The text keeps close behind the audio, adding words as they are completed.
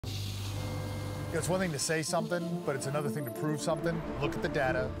It's one thing to say something, but it's another thing to prove something. Look at the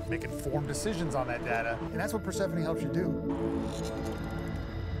data, make informed decisions on that data, and that's what Persefoni helps you do.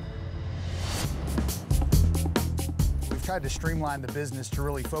 We've tried to streamline the business to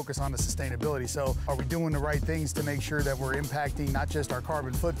really focus on the sustainability. So are we doing the right things to make sure that we're impacting not just our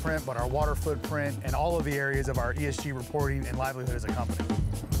carbon footprint, but our water footprint and all of the areas of our ESG reporting and livelihood as a company?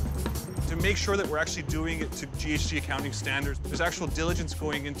 To make sure that we're actually doing it to GHG accounting standards, there's actual diligence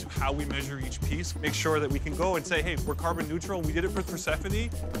going into how we measure each piece. Make sure that we can go and say, hey, we're carbon neutral, we did it for Persefoni,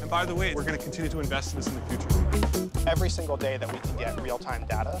 and by the way, we're going to continue to invest in this in the future. Every single day that we can get real-time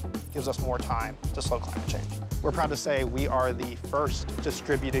data gives us more time to slow climate change. We're proud to say we are the first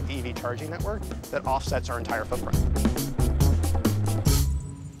distributed EV charging network that offsets our entire footprint.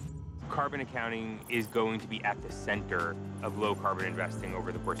 Carbon accounting is going to be at the center of low-carbon investing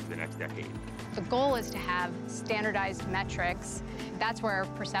over the course of the next decade. The goal is to have standardized metrics. That's where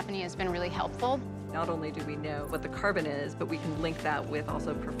Persefoni has been really helpful. Not only do we know what the carbon is, but we can link that with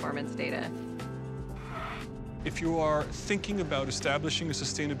also performance data. If you are thinking about establishing a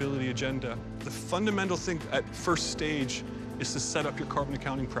sustainability agenda, the fundamental thing at first stage is to set up your carbon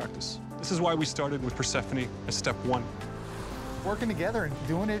accounting practice. This is why we started with Persefoni as step one. Working together and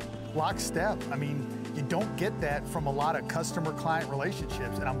doing it lockstep. I mean, you don't get that from a lot of customer-client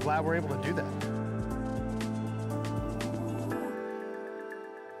relationships, and I'm glad we're able to do that.